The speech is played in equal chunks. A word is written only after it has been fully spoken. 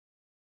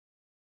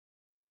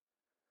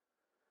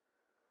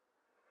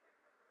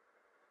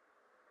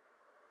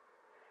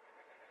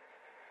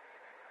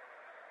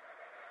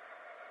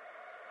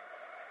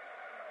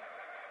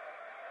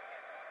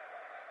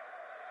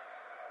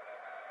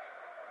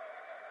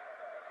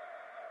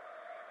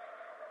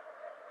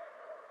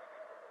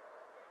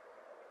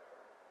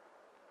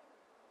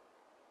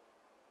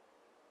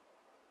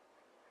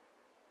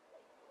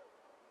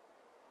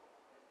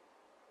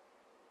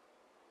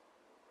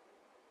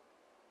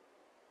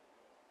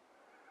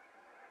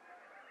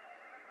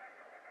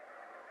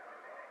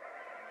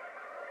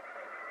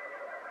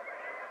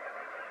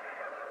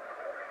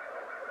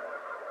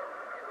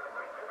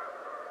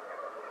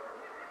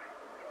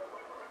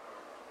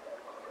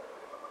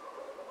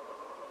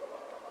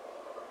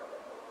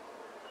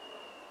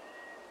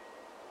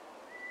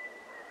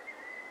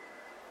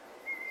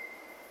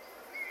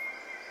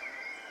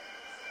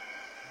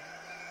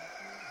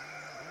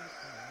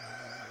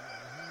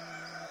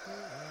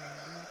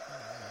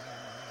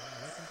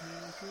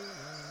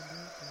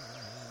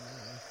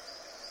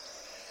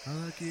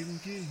Hakim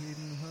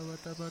kihin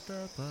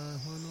havatapatapa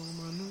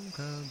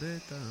hanumanunka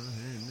beta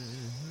hene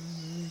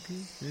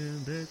kihin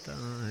beta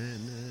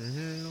hene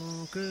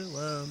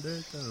kewa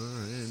beta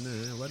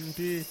hene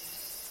wanpi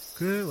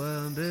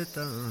kewa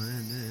beta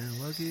hene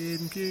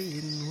wakin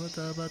kihin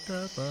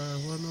havatapatapa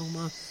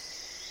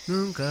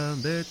hanumanunka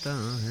beta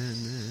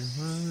hene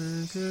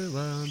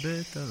kewa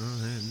beta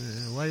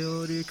hene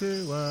wayori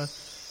kewa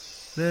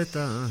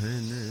beta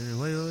hene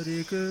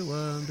wayori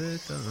kewa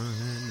beta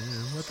hene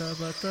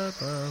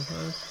watapatapa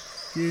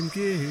kim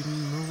kim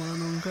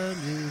nunca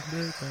li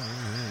beta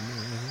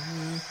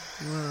hene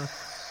wa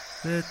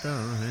beta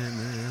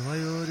hene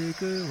wayori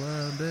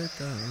kewa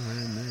beta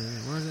hene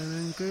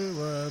wasanen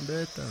kewa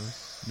beta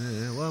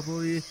ne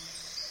waboi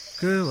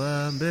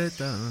kewa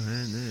beta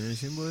hene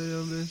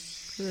shimboyombe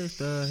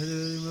keresta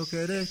helimo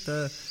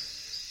keresta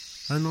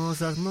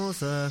anosak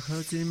nosak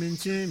hachimin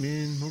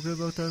chimin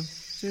mukebakta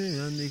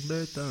Anik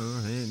beta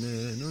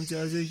hene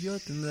nunca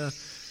zikyotna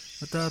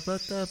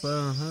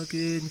Atapatapa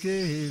hakin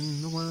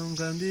kihin Numanong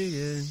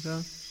kandigen ka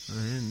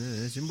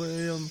hene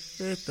Simbayom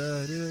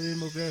beta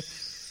ririmoke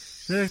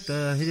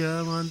Rekta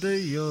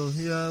hiramandeyo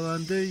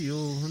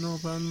No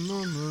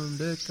panon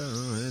beta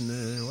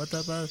hene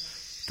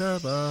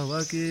Watapatapa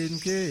wakin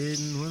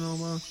kihin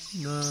Hunoma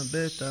na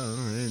beta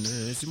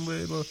hene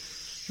Simbayom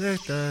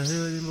rekta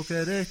ririmoke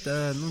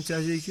rekta Nunca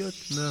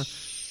zikyotna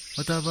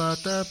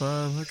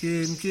Watapatapa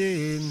hakin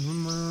kin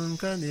hunman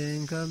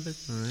kanin kampet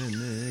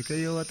hene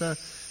kayo wata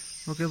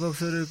moke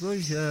boxer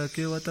koisha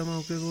ke wata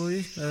moke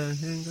koisha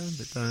hen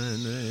kampet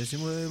hene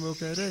simwe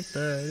moke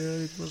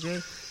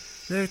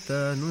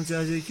rekta nuncia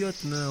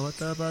zikyotna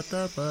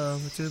watapatapa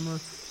chema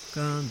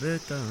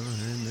kampeta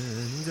hene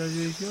nuncia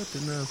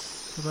zikyotna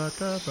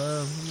watapatapa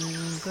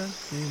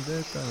kanin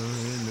beta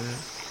hene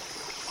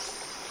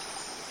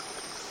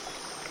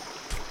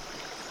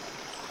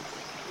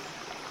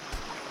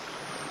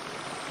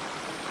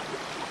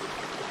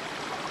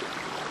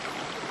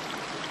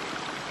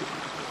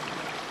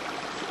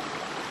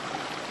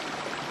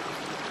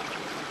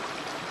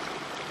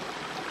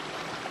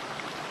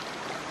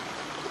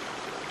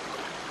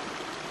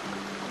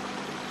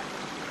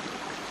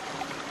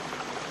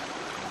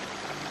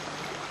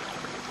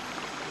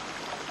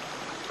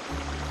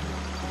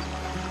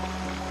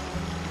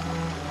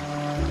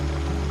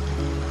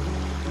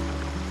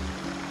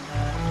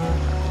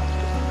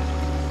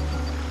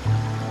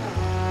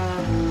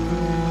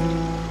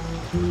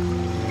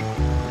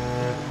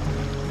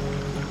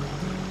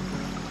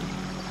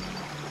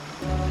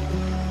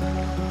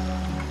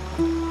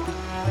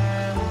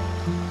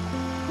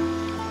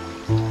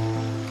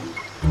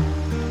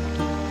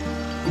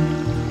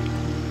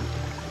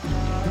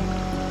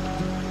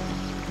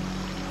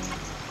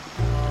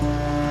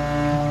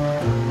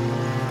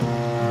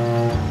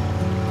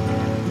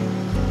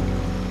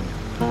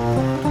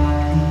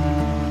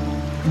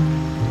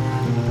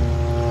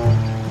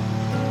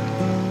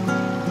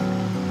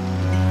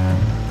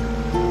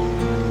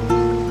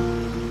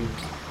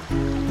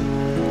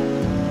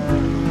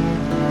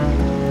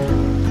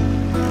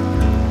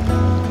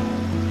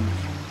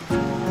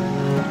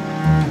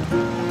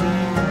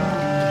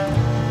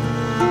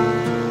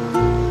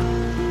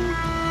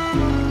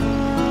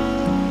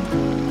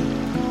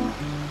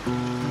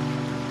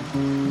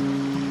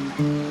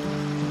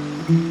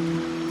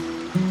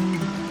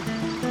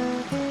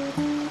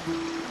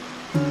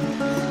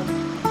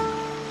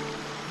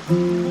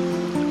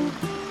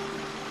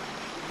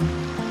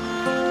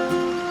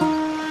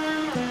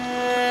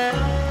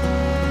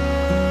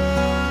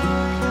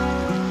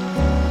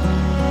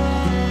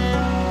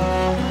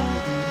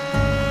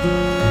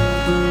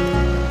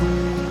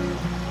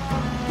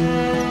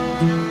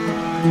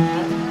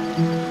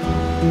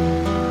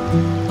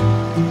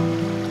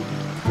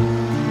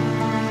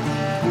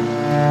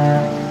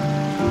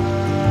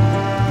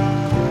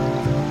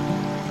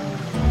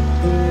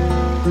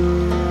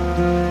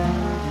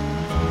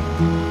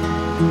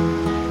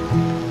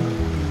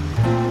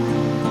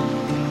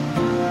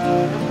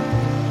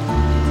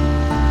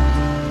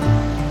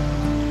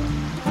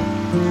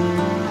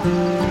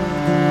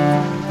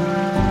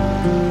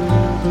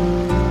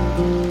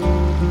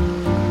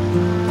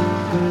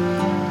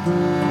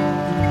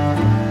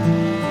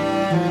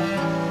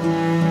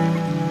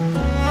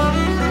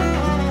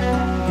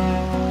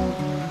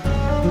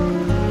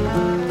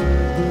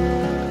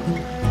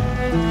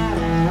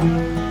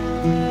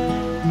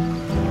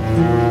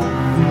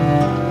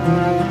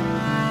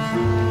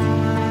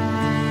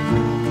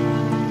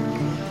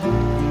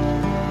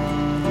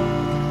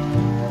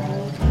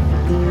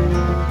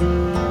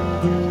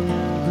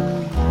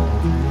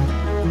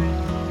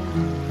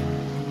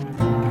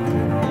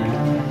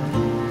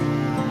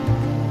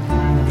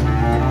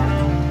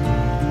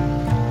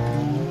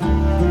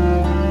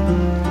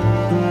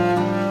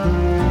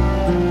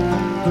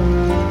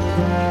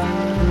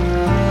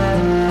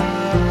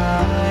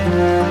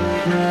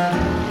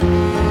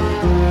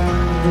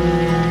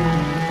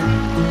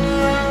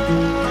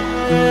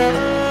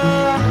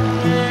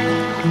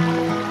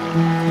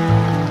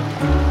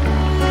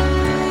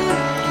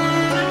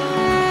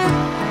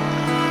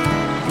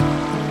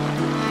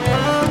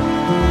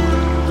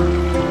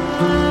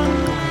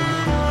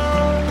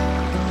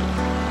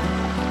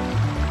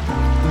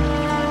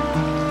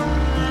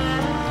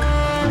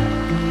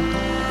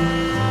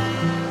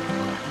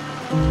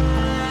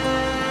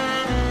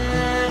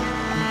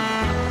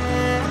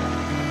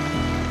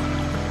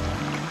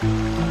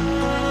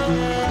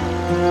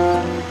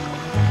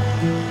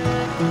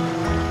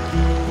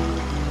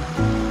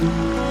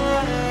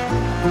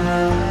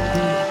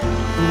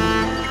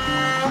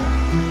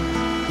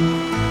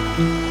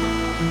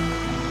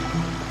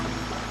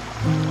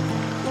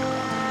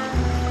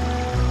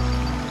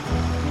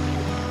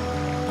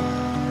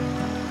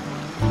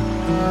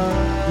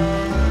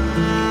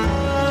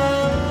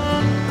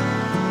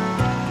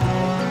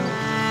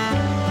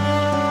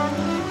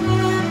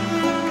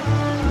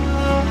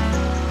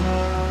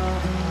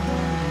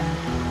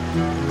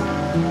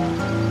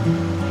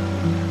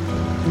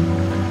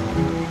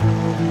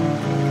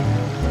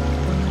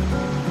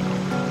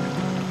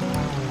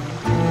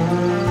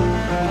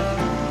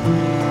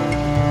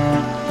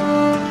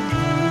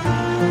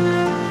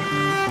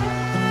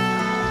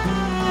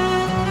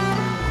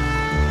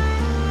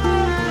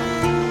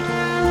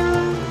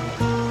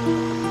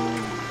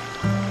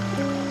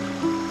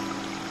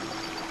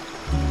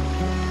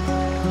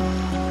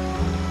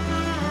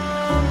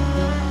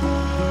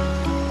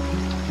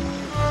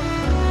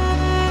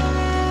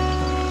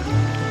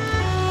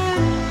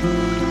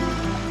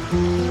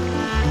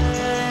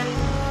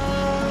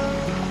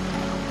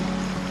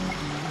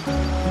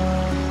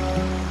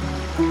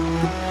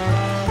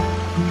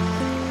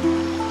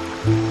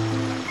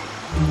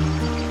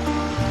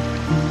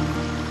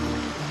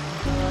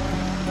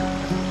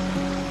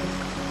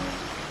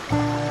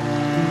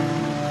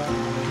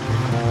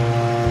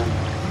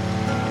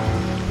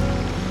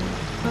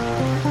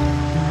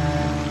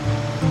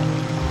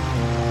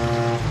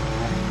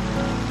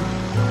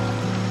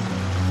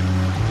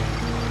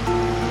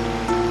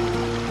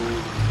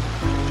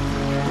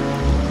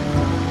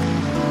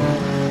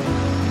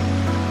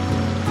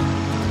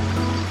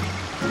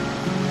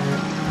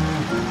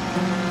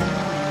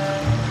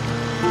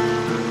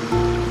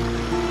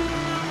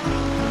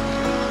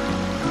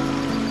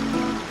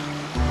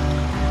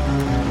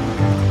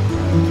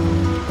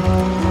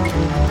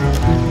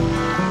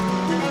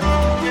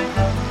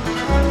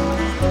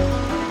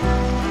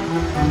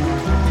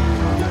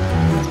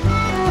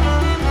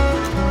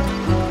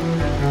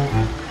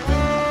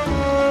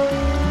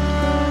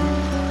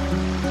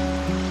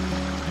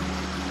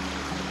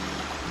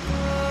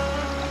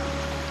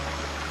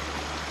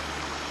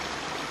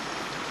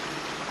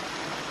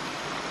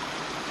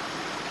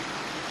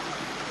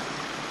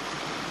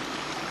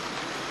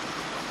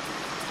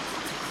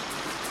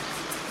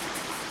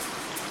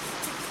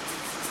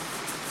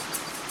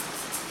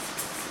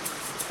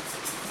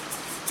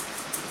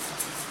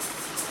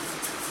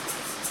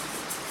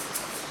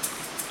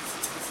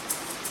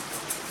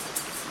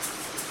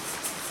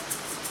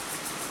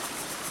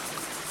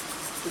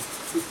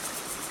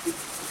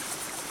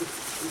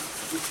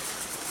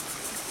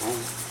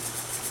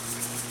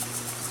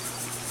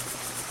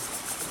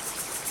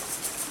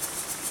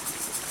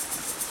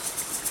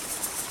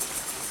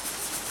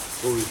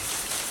oui.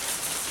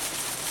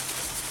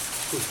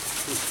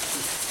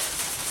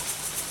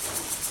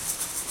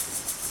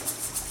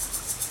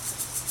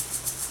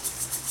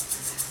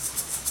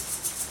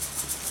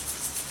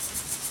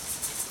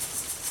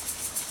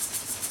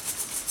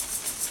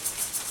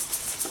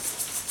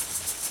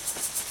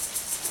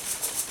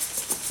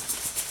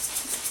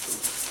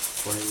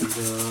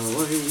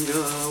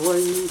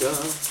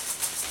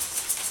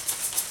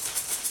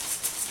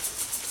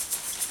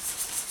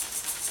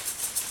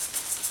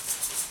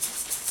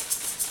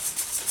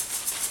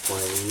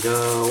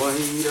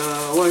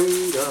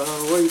 Waida.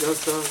 Waida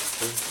sa.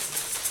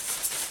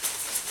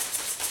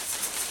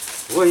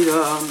 Waida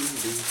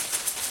ambi.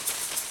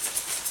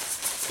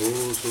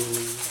 Ozo.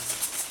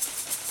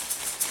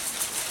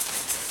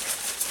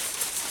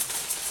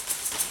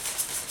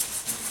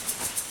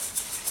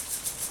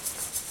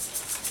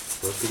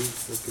 Bakri.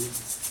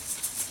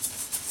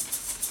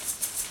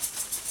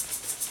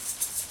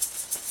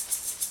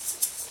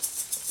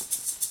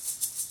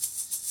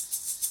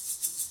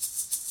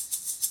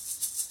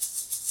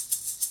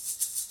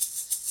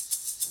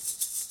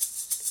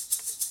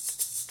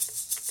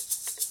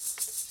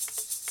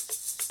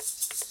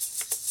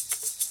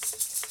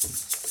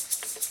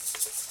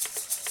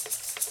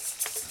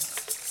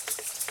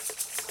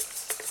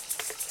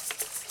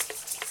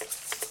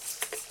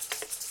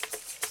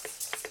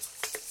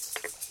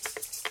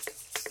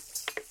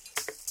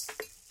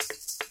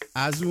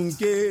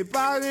 Azunke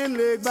parin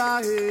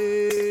legba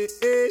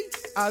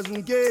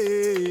azunke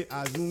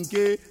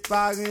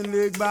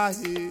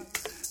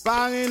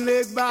parin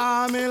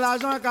legba mais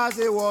l'argent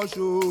cassé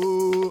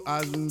washo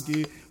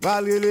azunke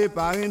valele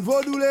parin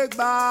vodou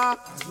legba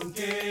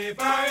azunke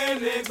parin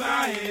legba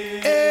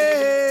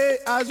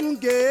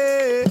azunke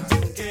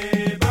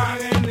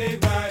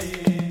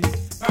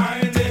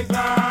parin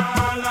legba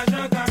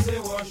l'argent cassé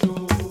washo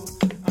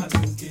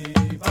azunke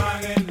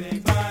parin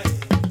legba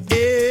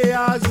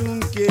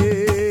azunke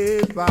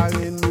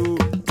parin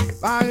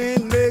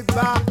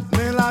legba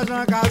mais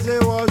l'argent cassé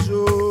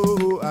washo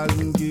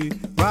azunke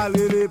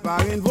valele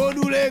parin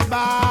vodou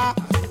legba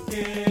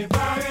azunke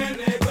parin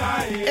legba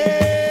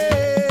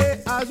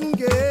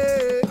azunke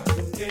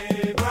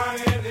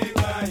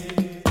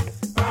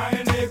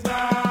parin legba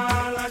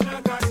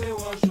l'argent cassé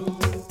washo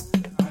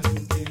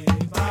azunke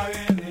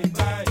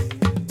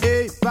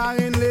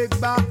parin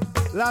legba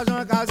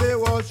l'argent cassé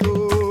washo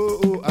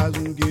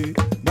azunke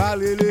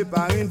valele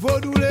parin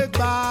vodou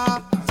legba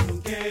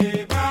azunke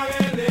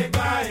parin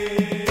legba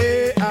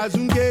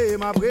azunke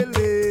ma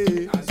brele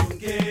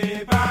azunke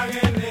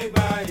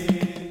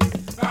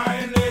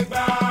parin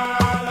legba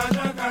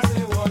l'argent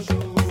cassé washo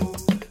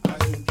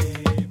azunke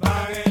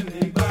parin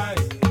legba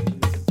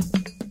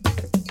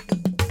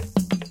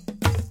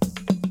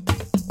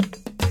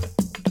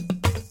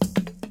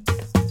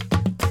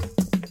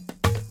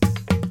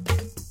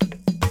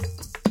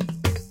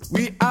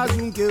oui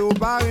azunke o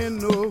parin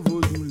novo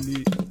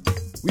doule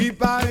oui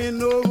parin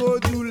novo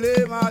doule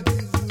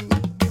matizou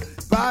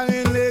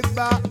parin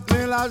legba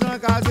mais l'argent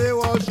cassé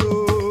washo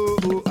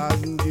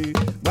azunke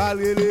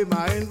valele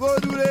marin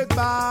vodou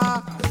legba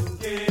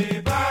azunke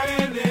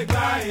parin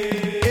legba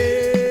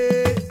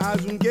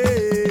azunke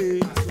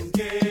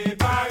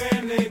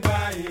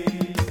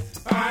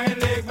parin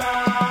legba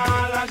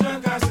l'argent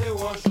cassé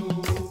washo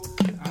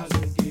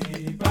azunke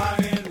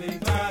parin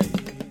legba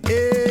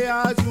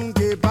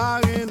azunke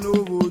parin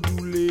novo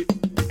doule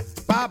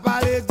papa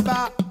legba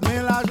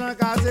mais l'argent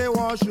cassé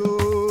washo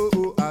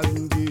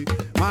azunke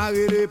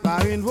marele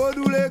parin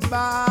vodou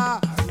legba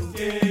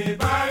azunke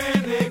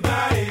parin legba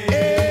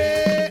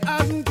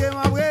azunke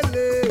ma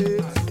brele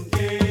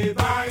azunke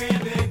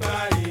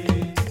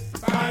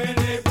parin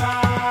legba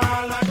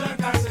l'argent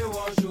cassé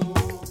washo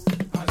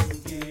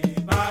azunke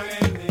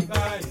parin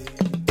legba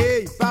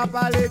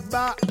papa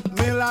legba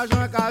mais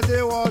l'argent cassé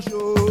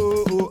washo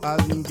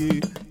azunke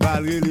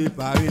valele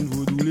parin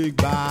vodou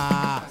legba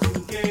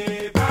azunke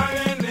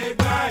parin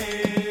legba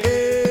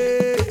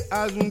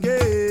azunke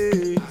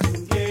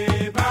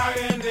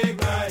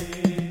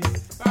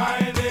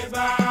parin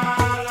legba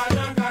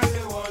l'argent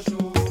cassé washo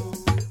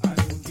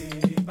azunke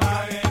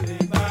parin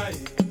legba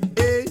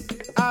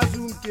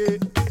azunke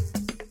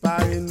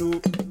parino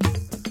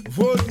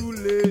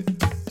vodoule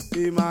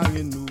et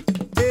marino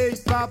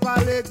papa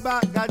legba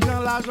gadjan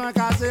l'argent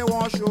cassé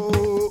washo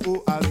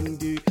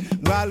azunke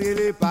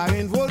valele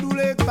parin vodou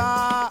legba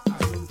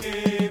azunke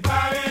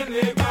parin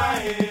legba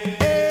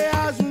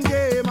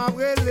azunke ma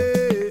brele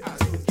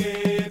azunke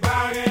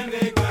parin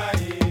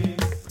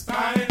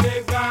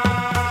legba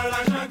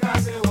l'argent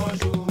cassé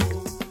washo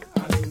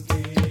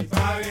azunke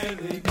parin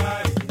legba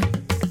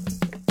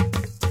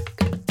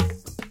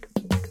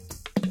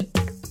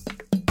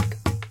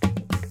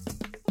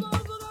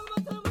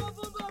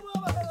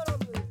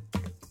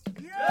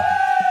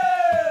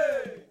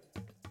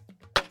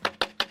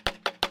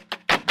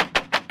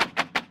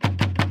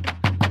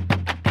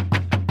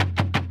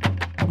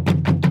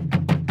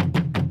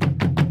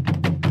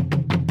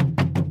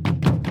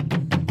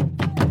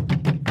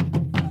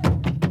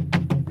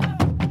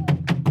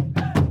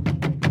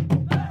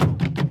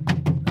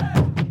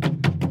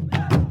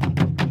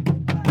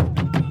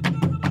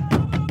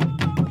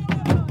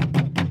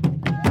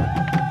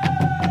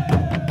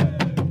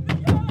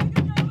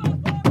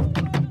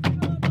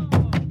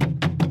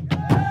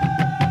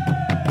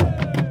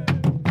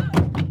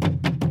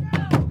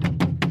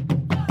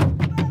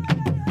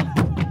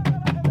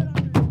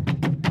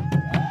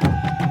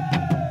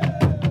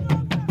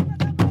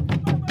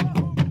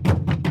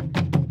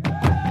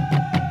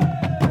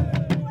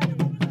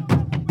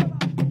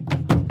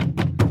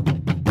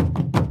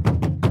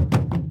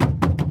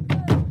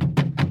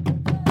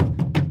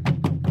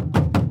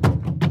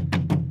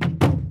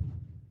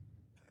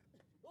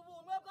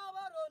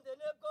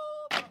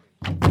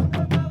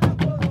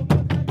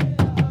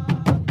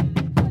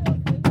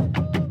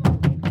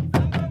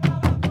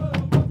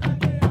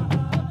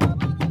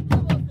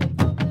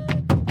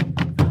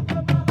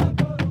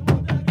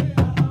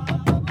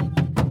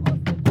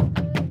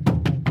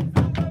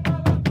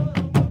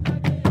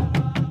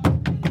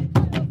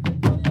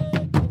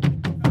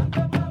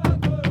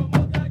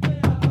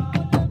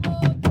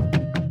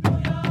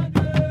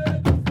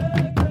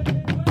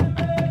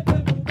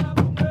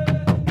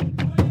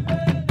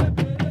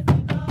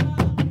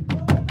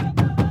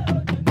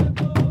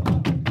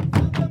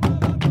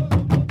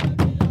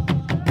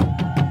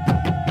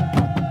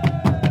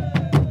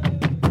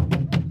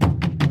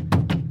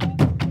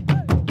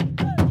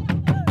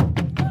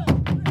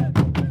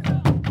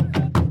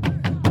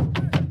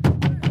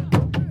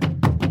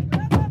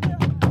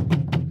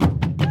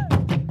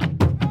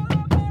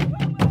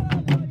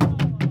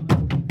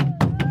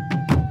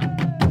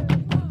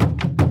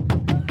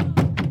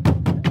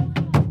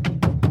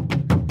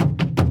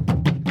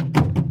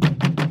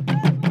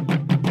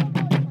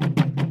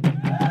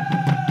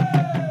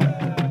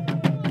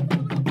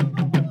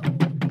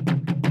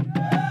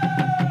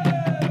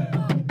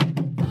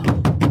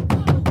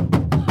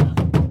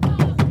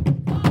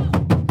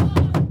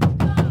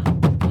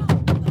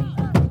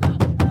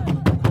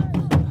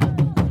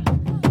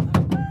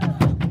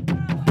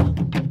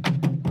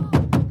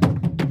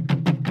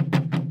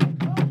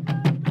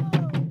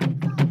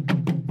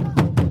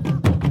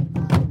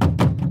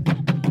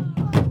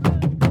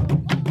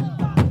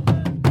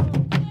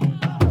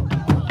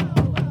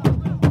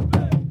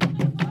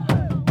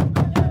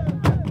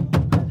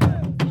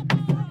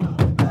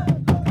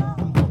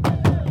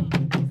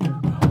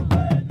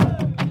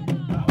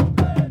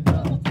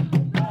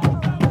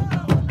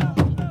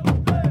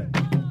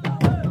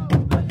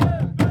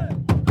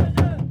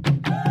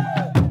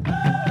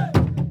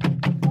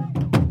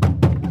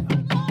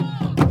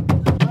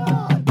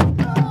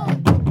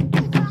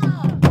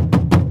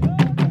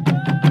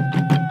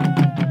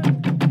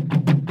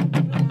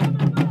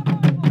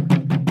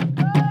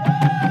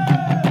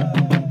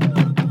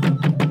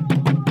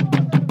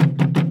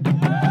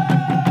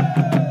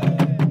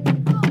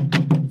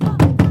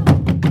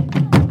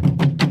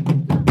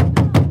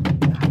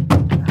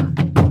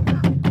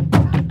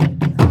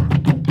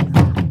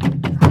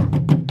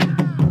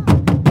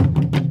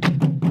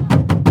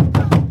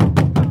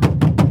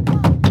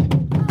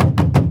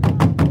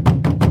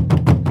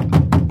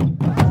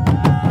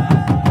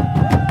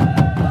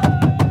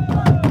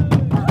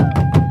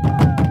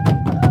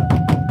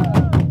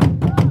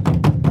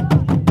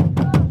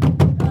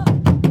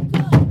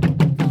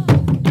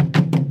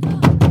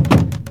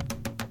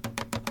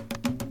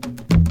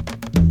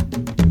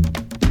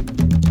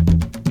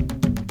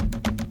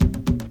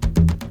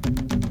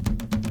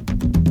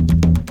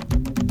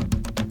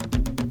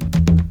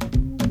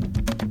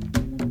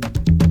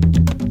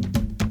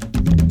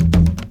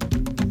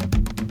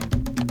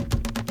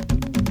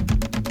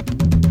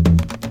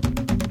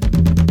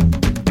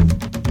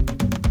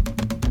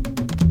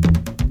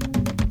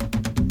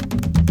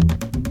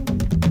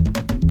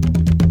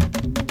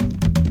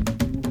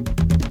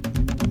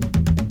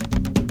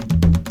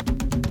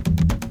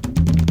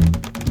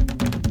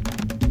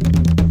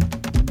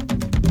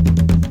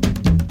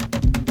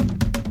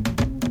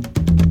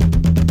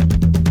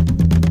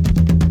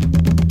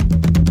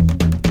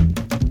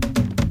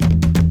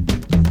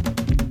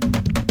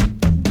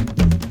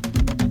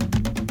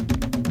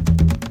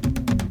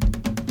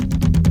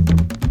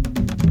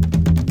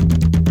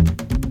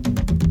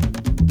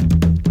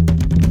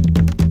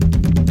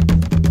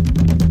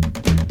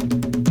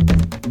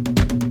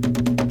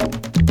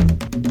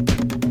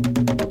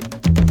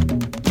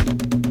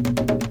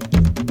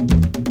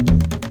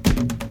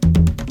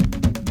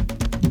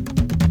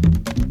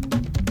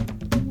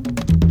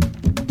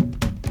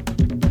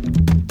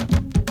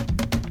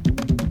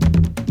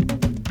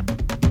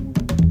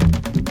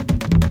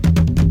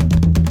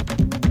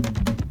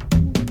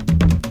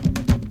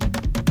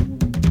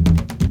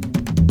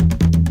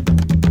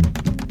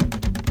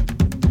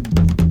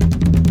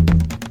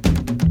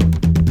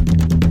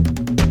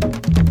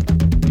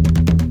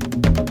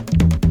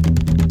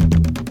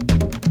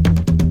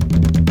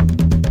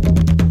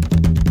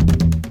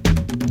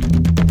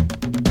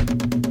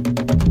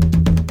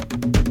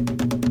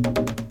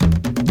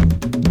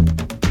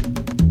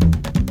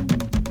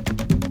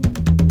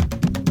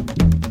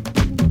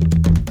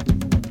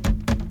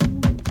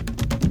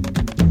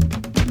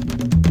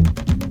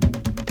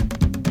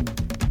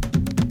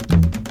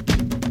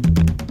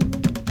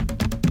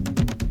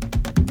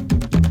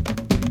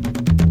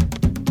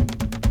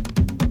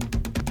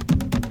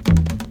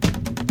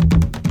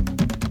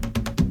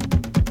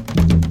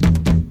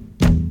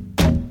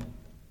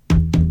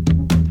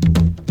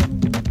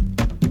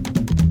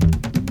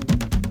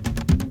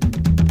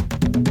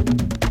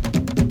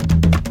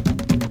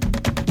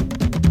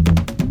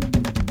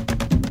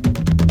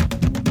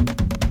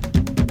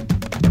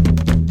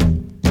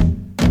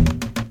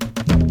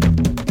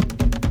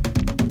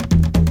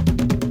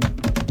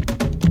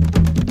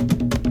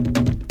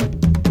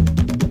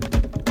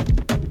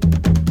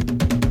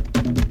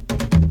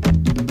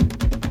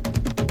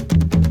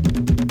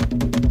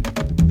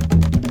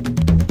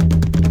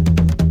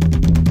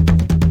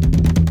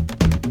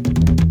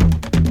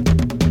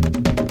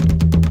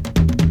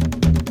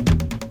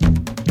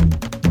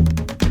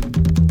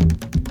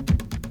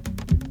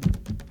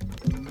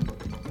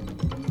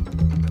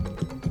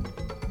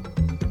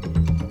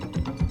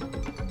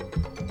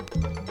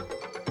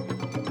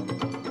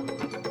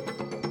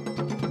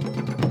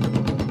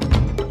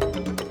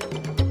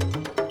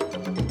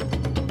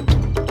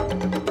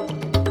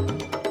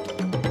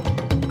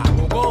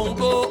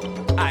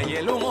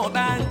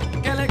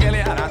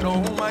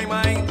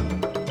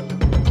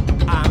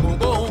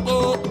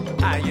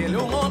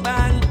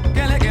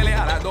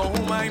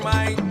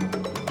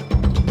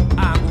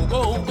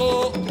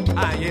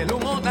ayelu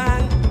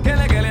modan,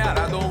 kele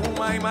arado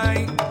humai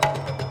mai.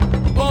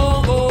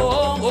 Oh oh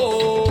oh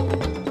oh.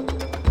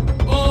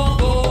 Oh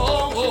oh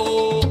oh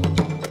oh.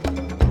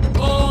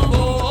 Oh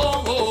oh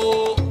oh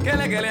oh.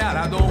 Kele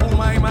arado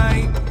humai mai.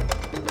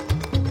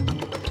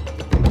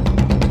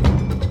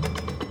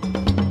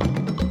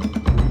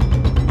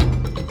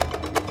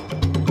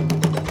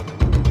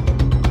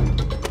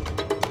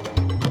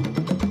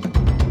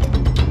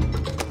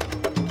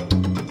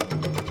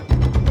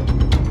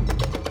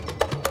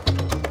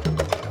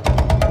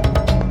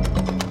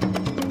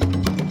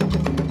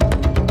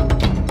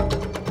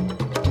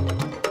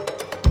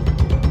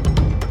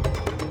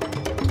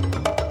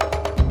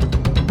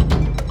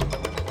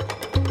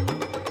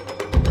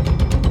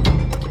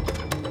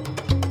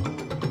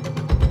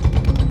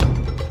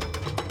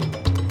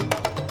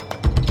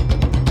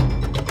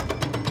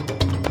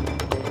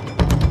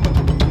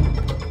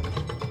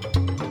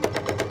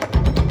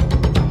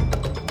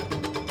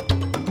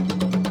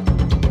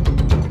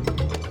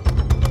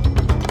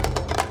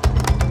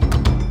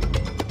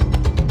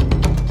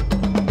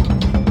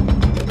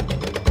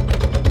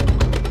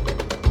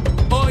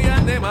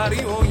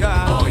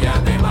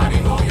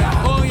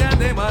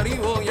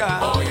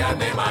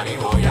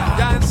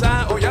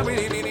 Danza, oya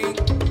birinini.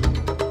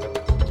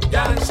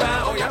 Danza,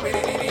 oya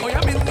birinini. Oya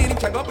birinini,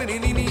 chango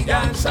birinini.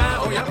 Danza,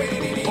 oya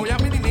birinini. Oya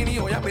birinini,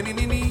 oya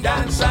birinini.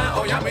 Danza,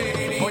 oya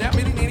birinini. Oya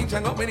birinini,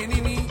 chango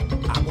birinini.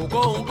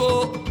 Agogo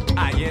ungo,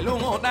 ayelo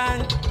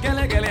ngodan.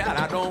 Gele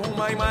aradon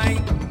mai mai.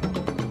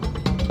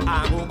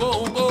 Agogo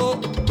ungo,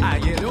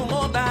 ayelo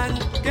ngodan.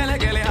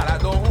 Gele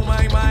aradon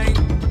mai mai.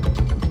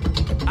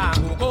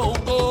 Agogo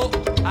ungo,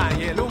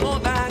 ayelo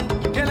ngodan.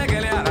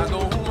 Gele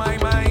aradon mai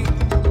mai.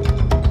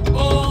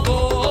 Oh oh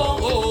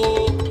oh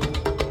oh.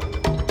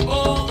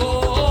 Oh oh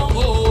oh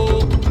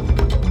oh.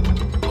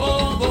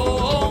 Oh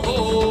oh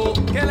oh.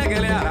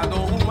 Gele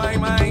aradon mai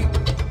mai.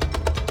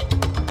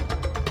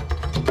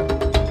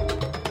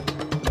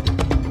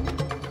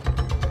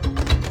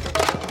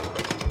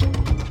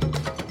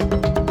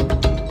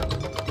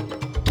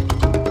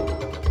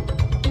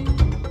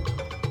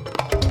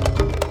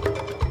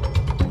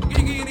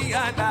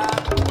 Gigiriada.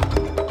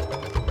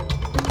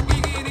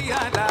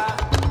 Gigiriada.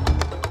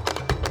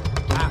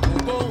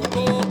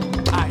 Agogo,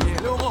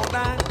 ayelo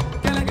ngodan,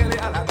 gele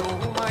aradon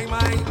mai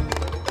mai.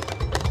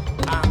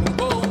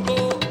 Agogo,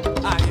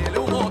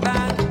 ayelo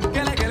ngodan,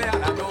 gele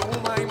aradon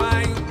mai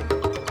mai.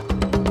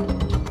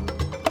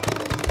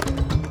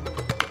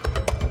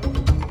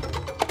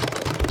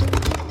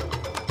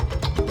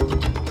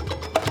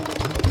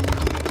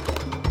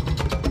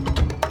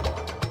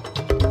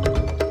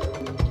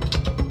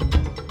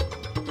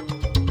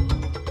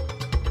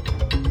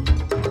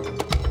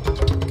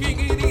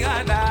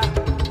 Gigiriada.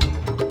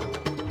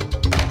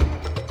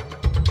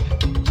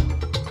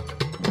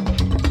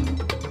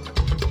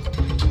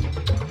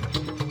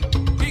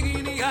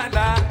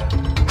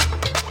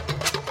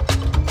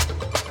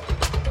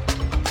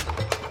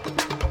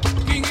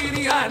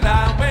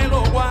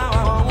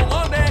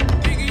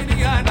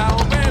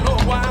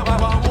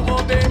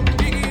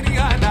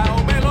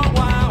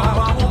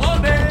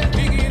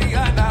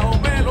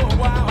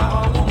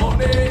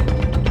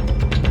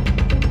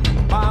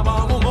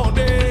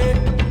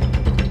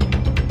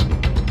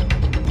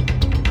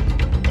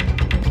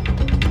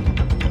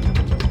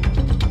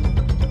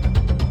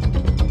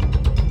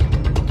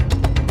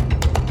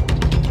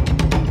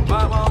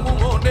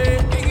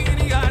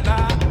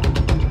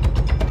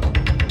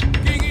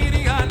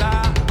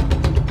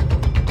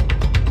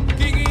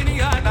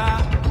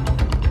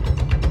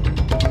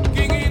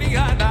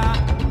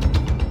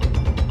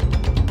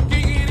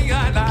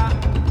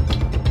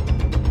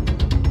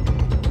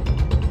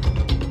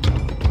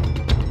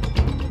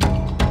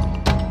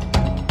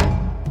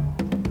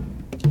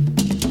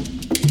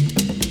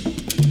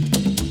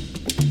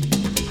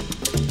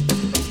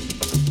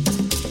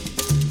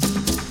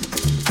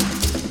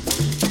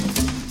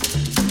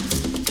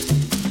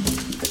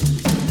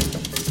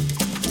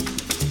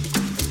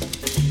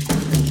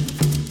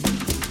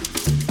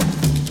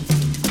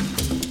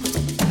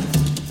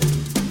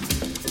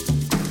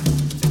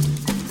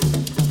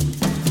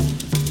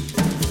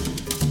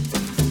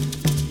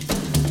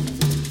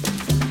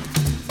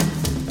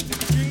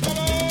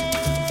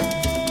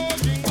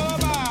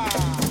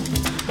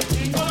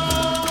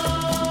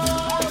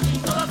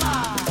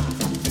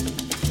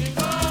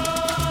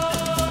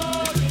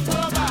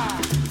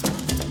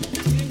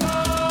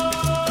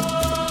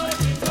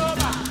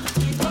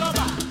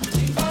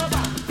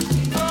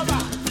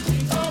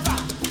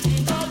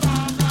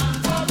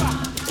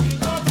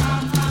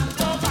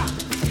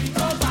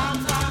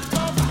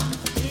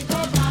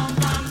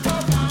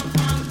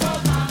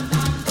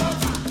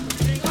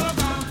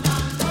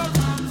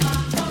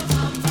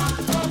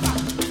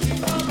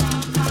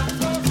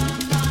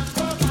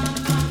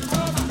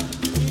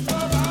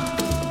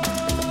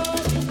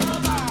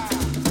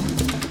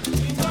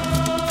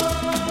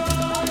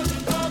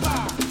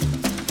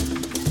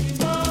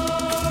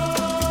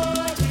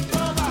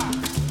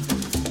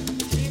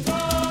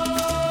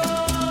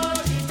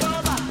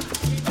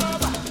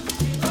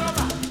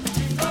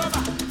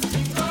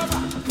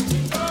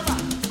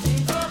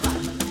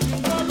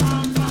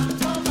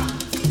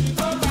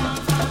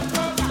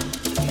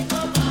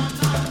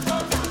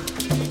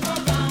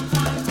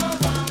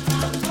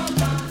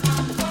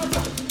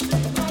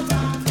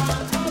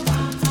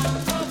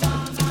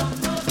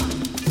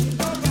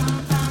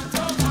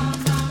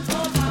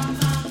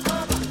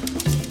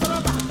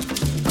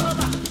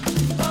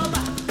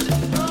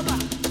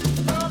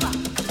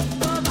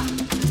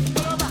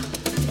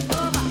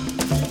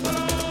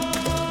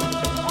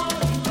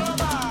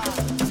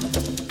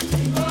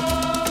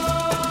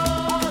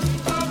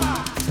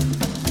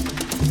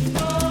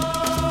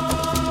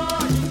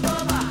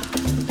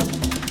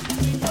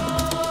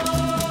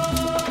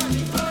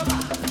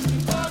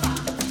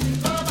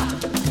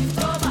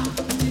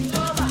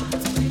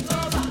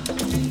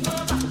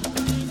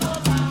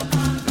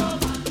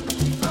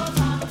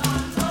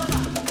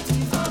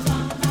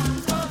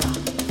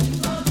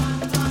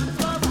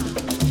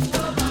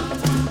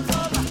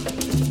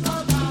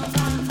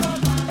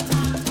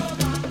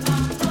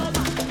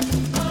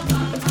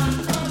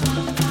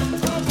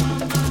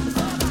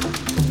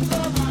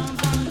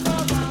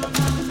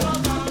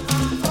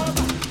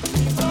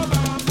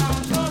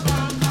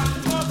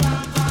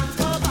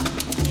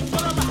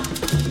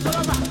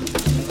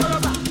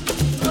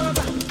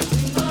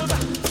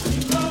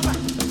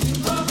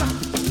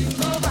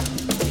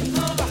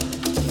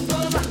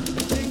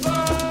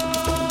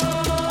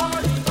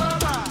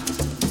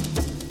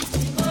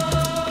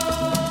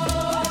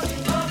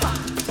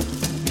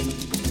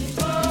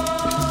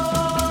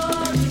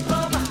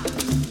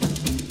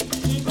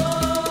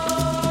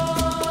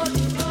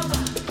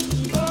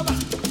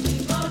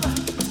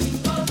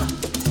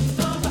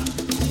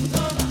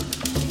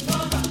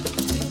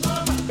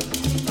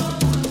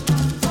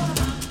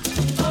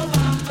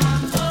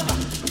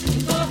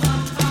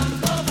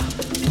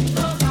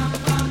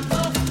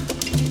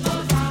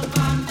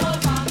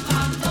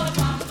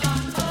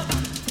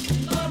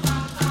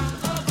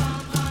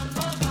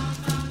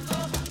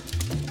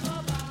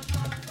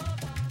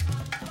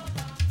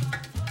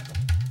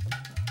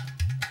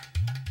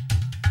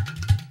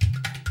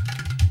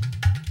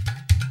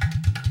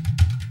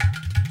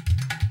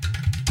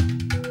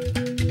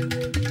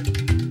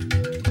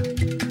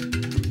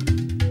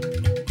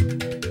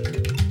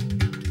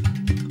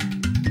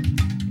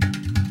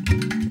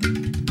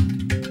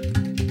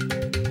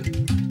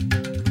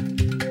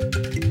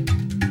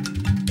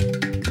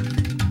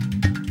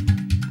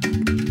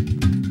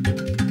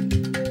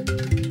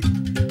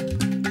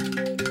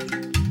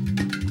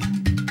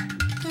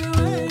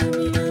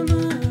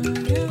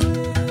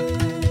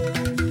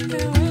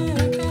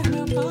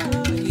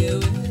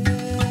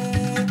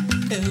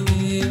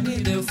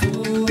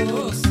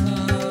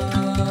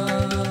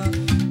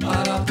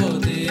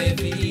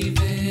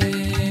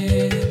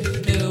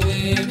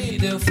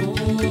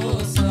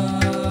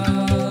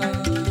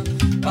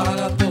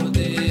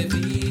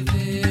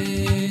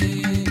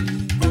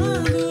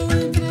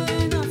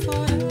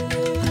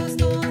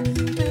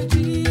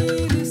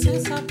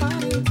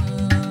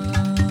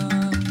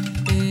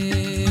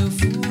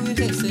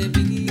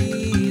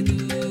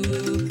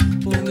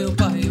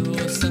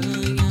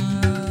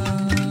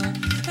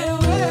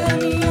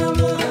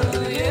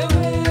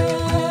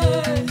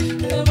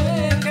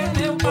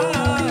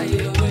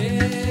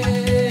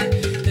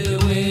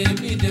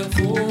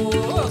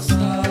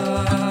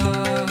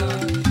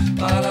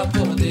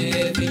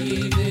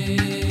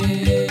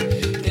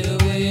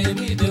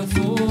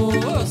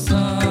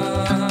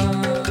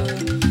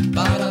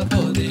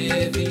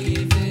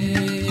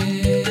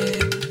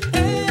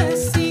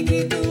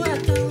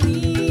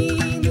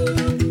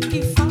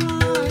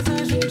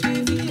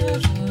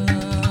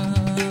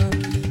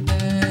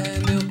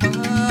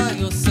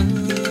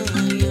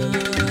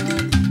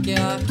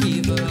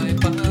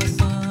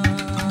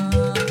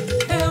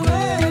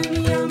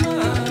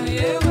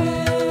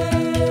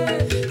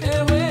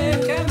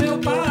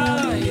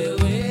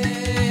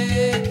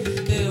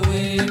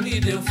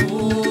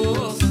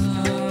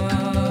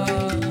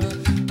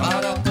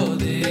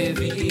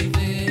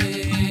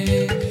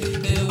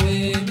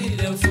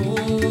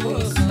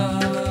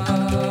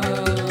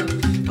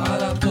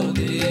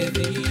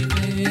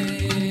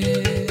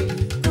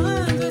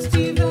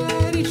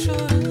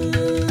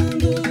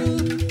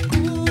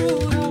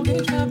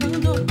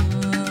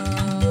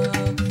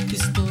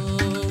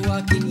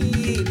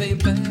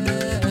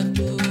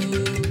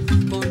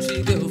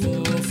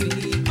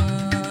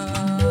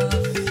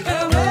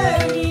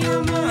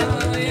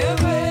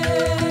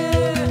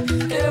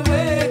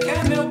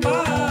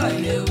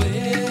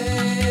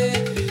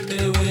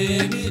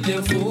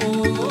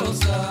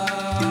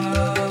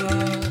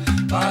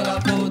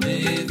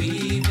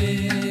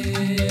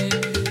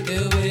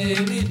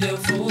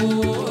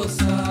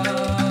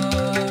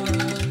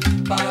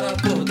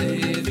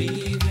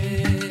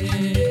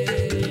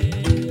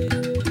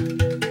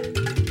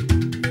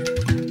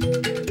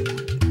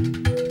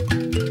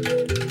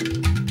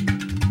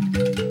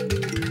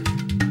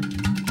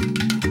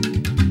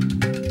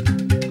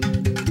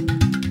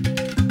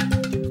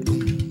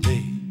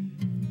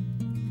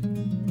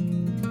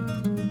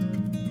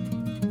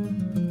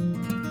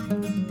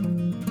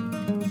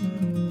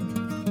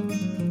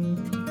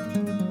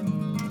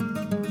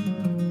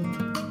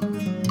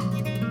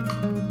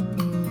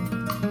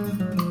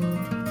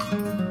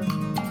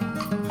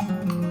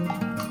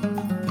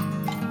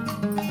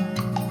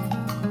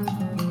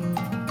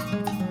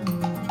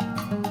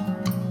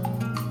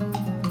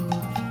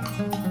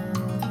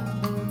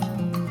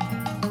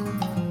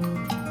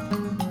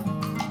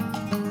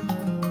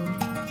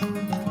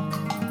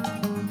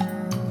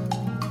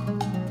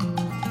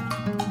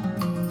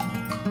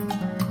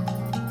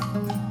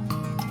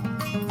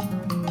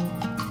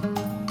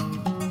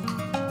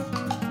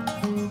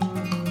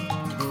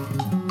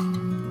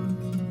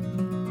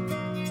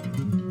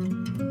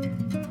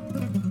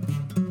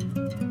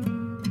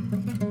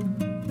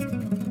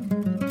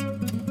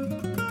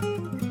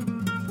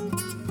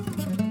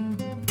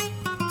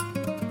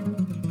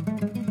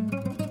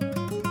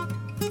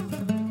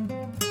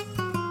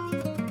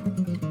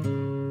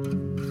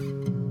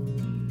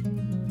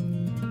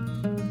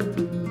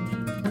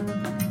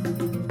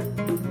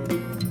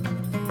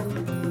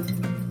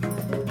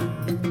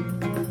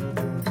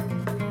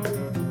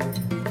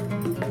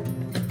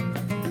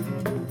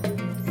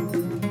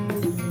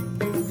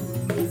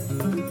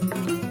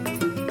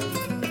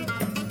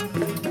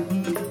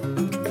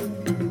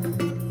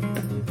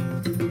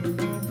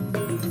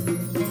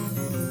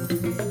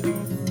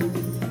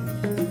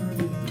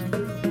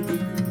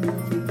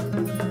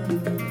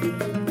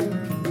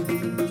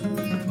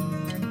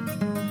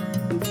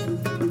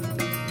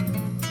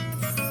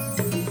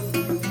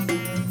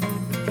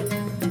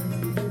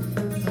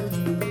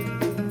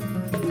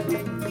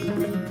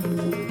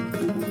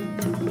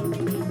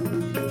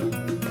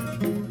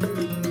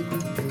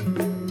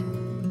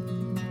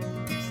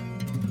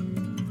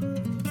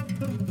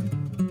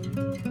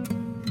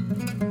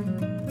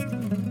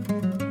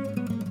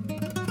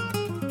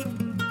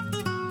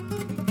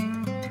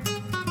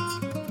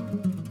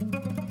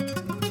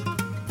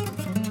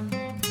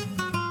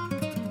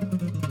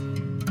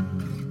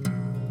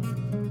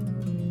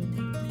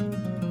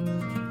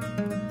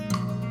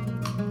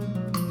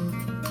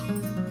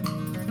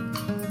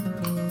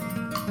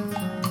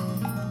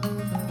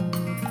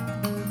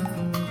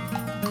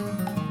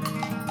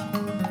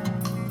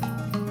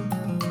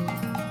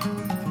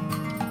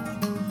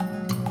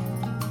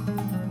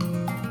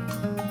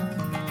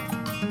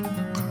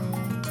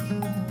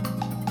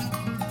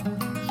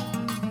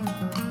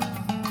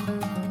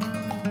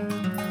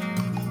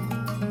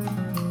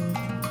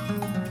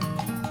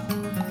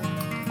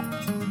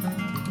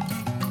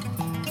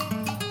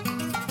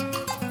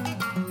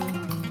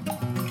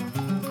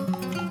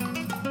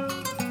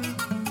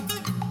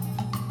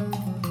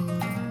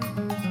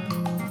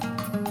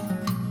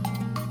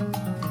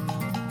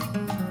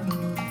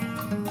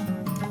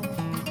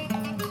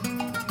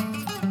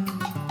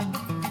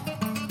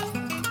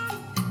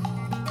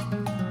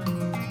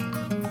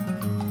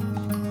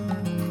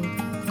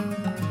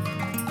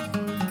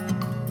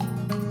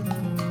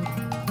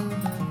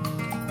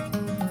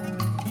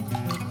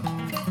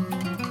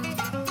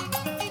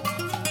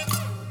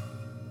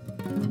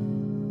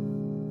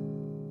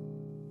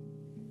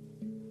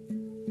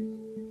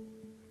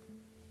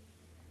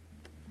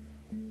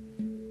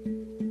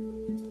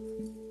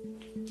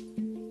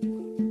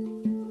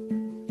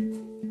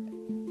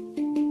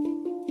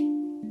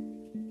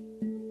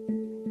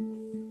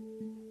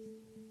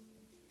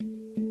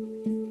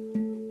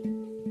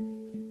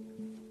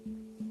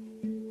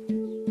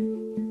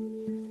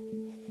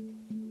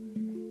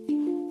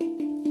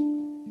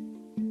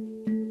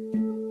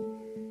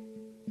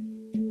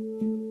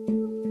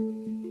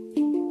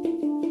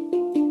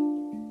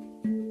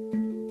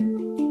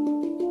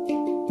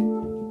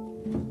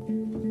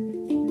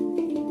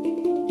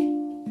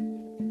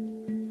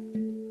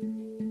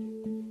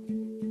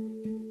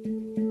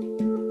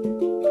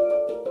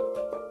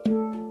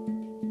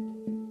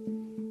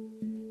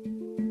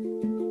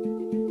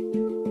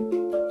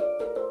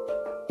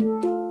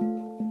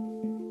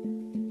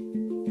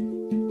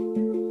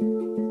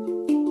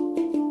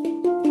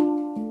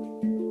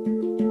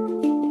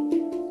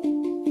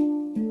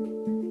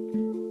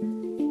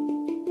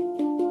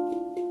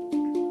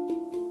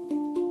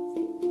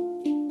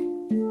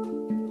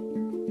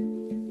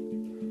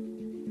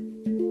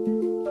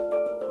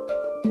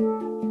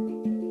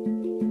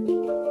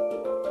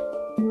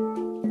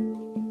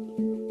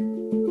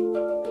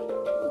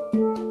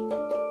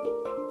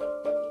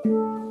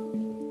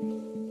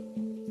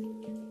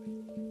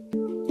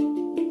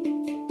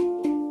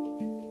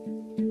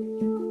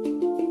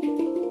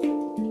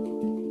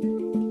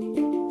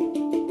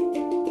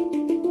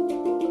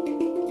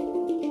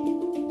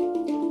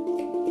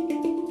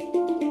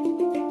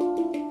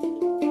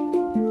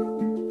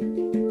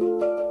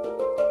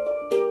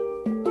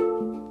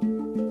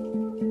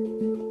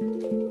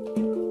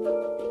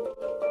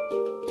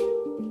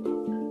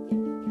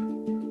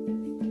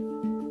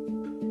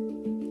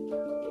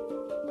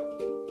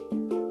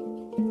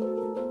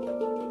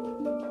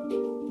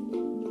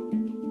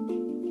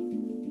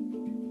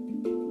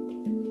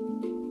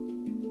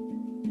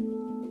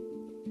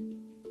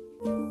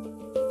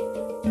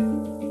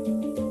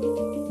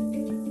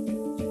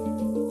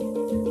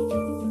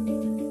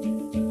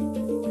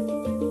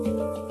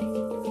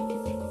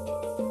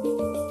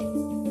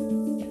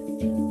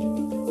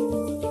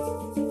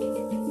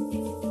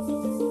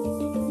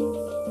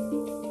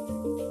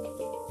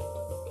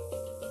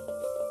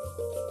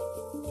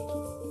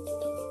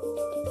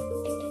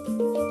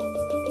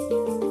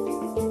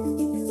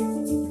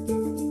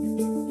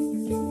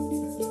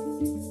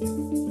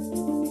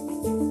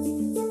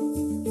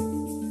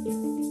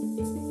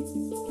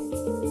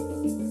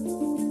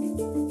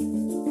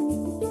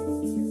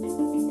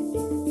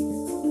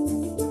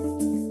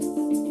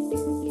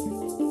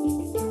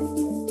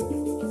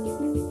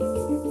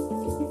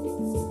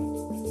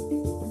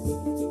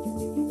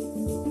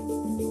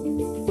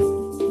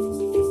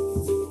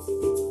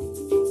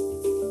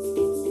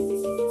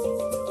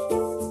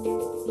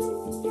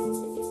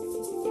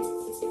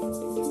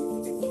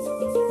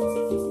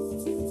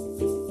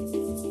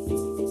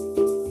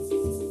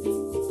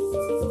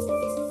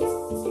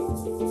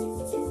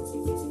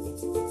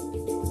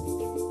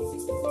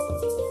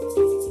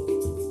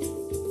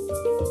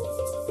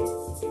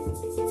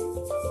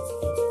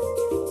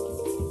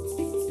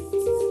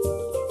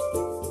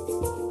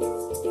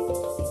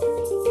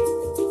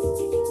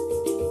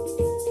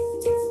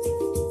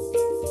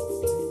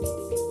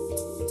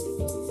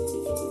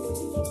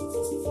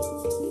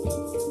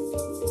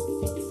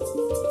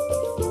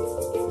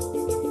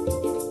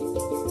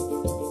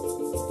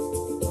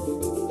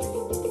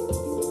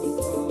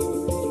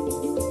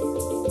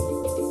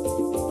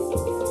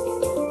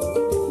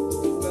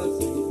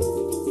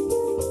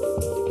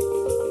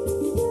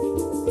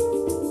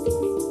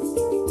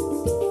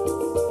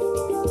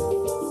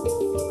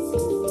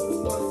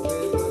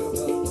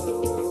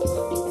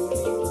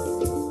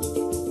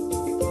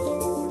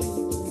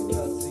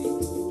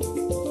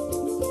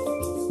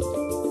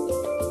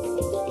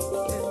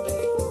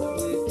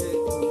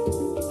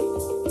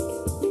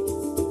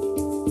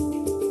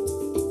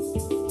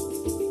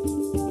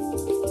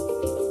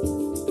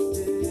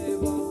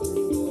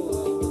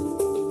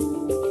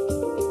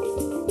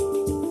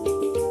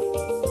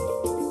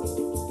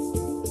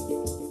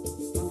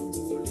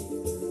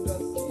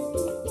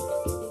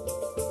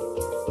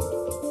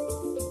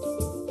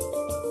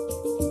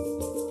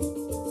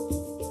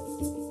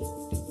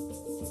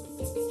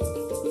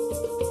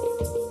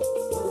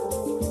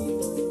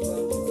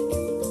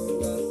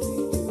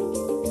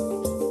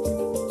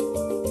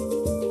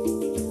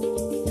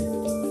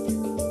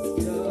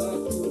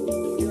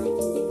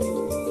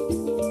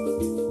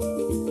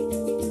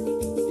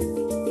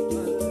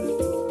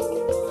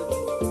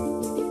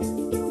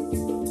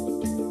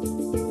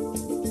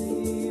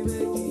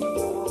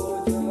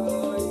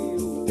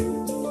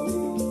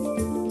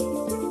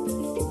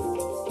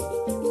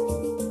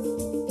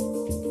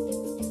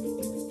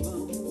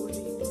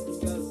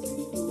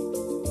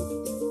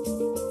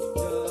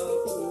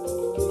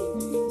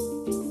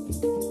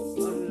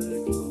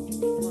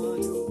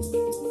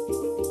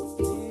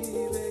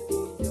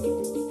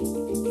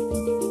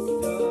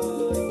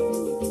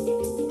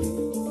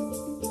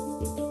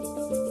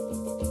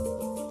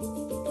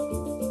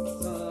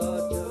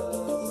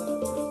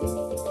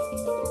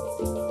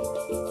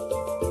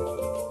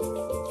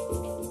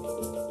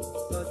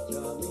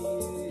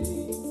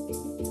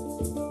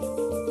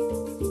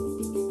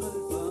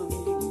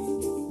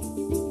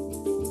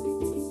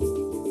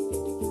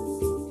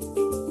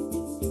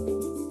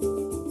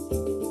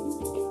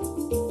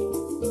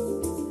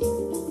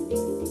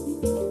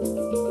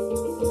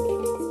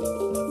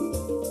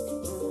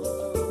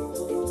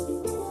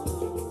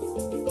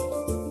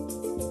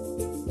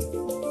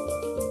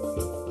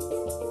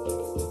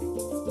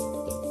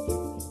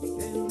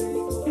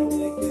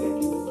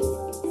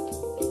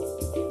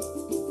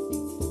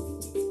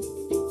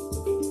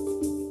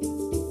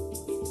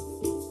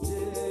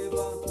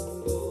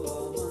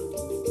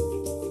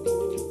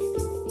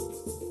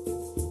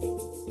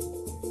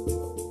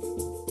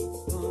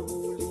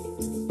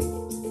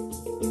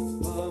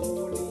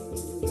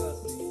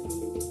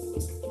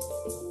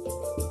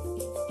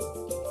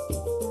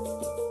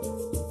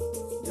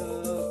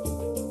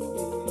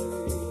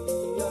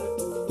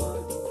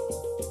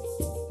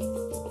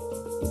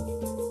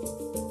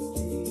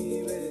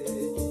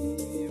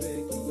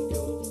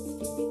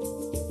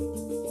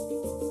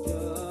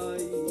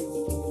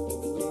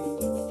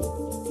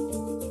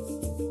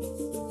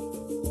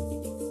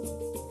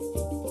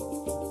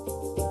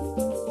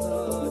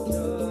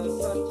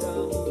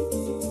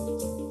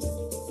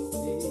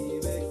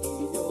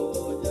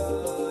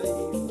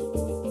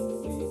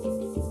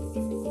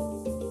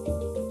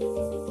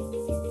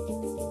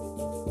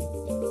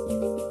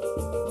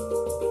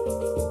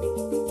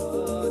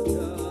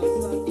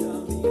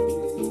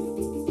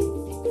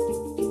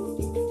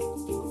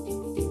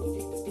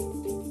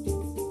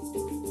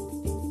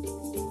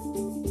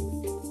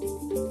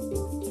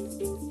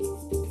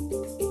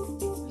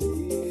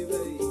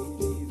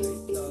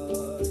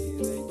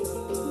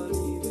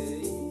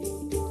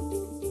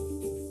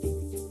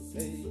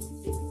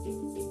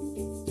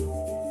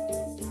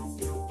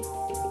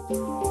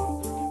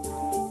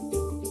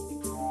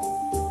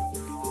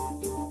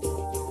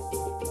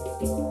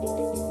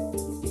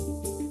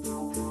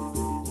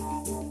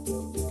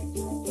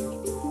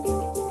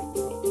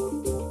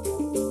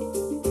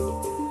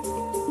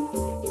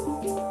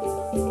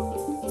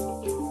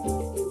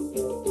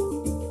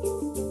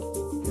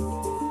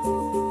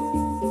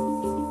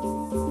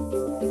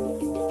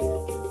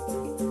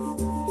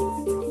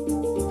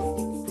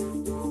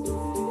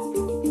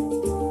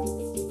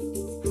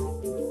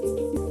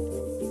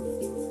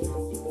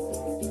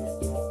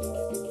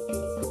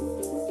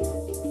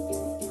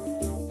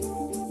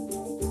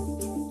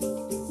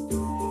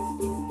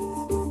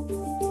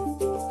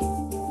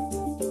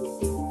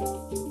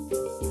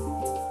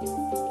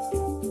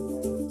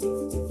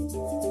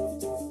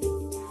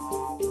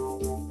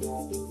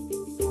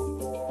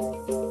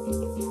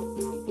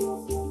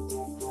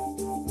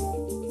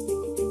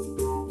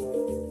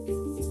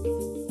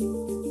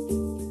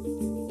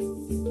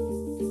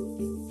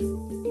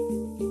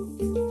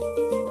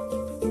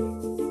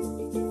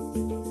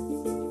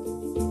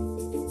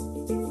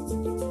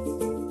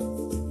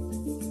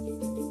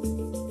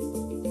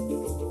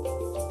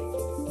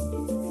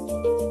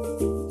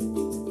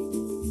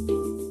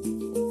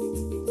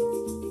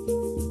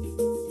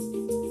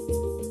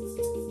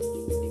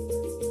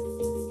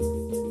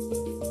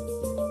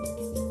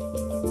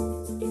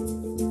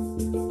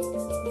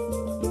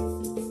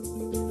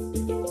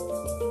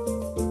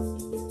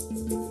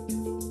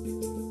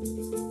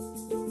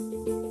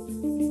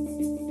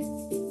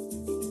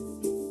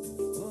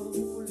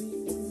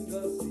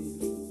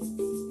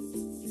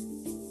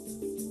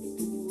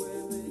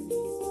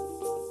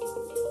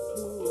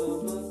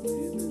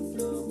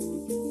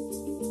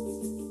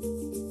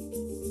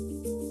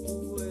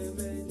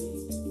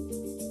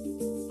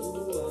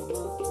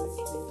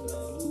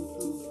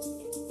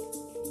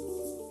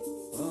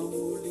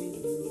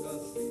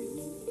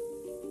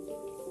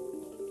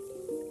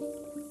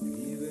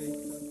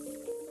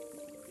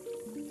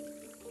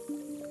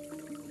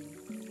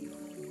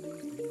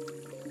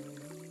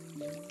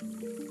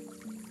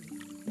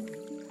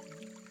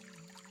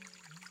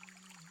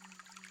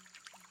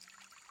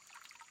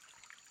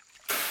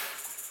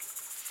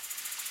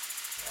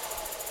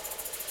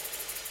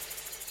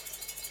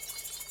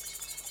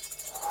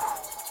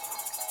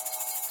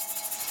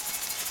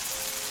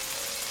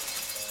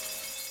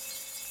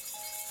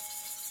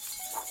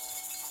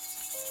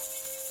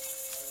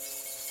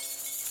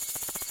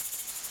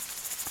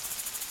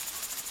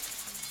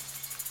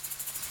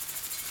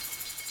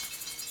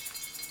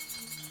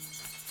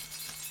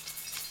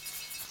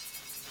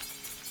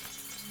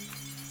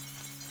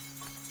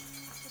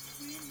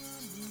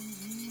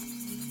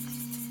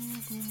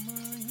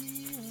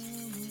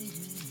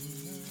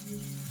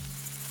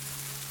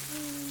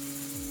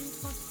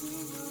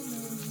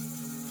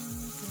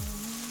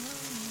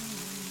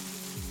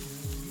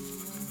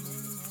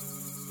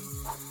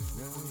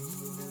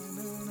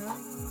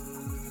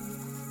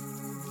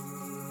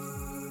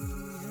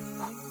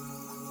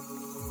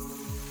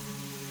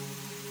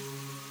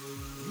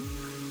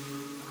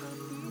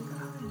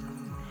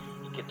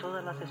 Y que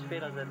todas las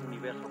esferas del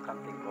universo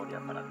canten gloria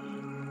para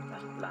ti,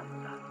 las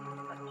plantas,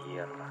 la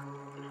tierra,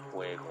 el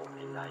fuego,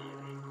 el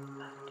aire,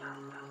 las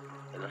plantas,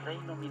 el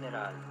reino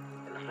mineral,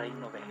 el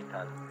reino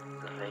vegetal,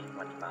 el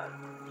reino animal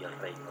y el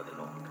reino del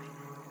hombre.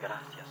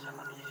 Gracias,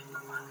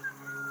 amadísima Madre.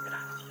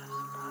 Gracias,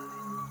 Padre.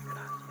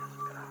 Gracias,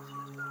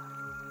 gracias, Padre.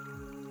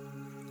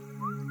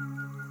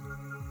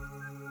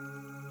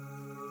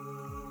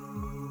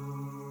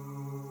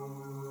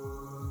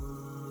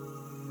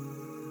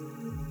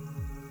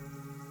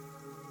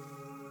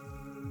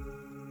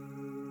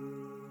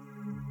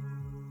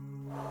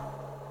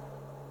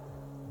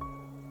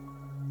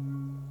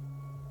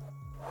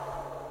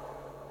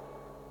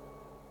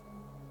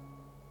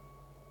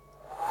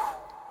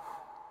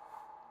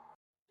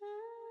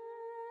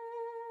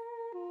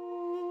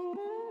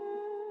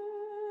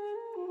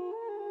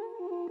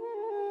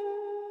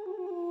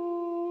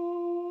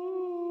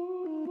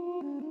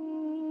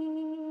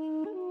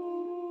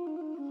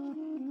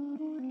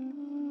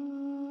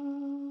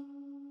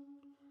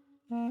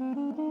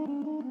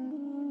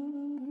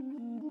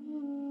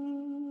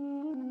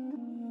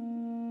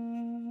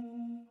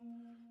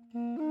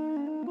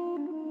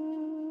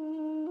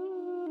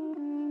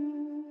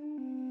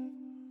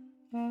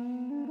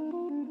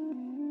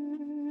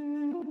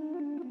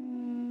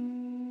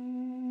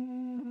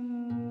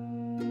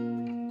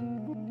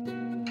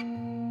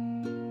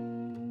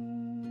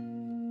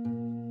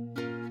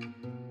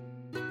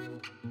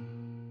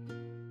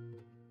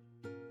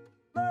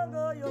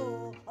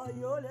 Mangoyo,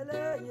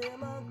 ayolele, ye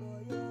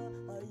mangoyo,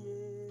 aye.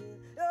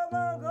 Yo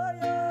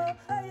mangoyo,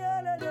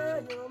 ayolele,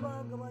 yo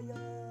mangoya,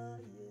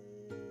 ye.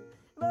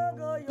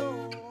 Mangoyo,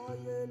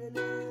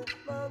 ayolele,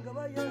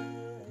 mangoya, ye.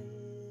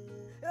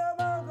 Yo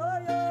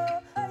mangoyo,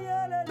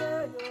 ayolele,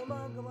 yo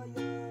mangoya,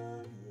 ye.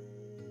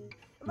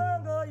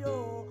 Mangoyo,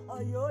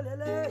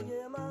 ayolele, ye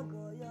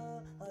mangoya,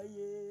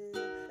 aye.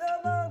 Yo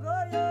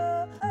mangoyo,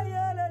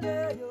 ayolele,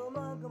 yo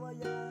mangoya,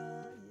 ye.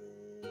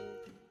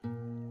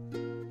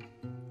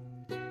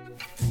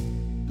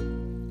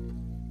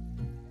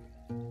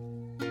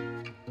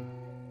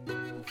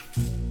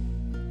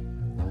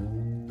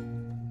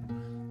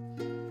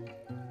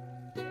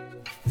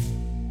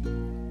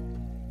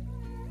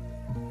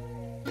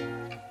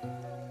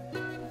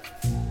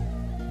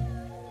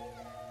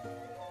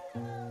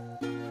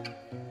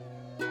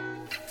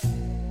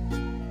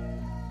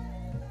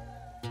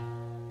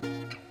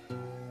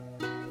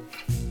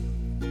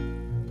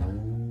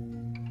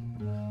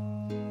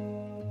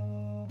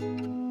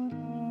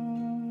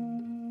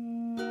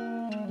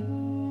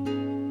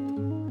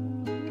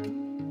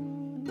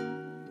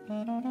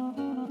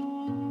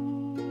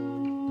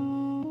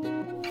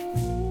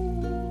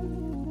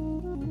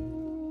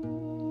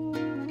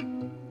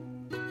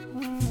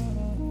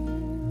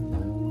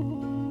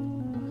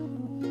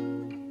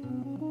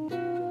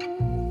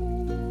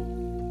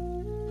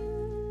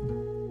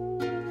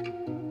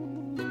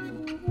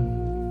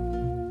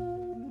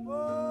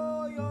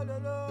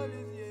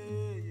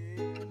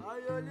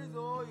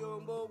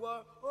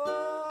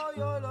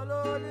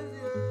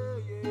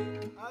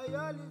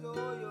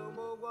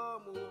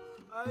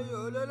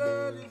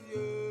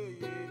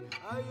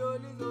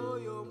 Ayolizo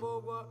yo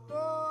mbogwa,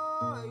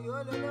 oh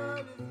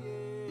ayolele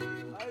lizie.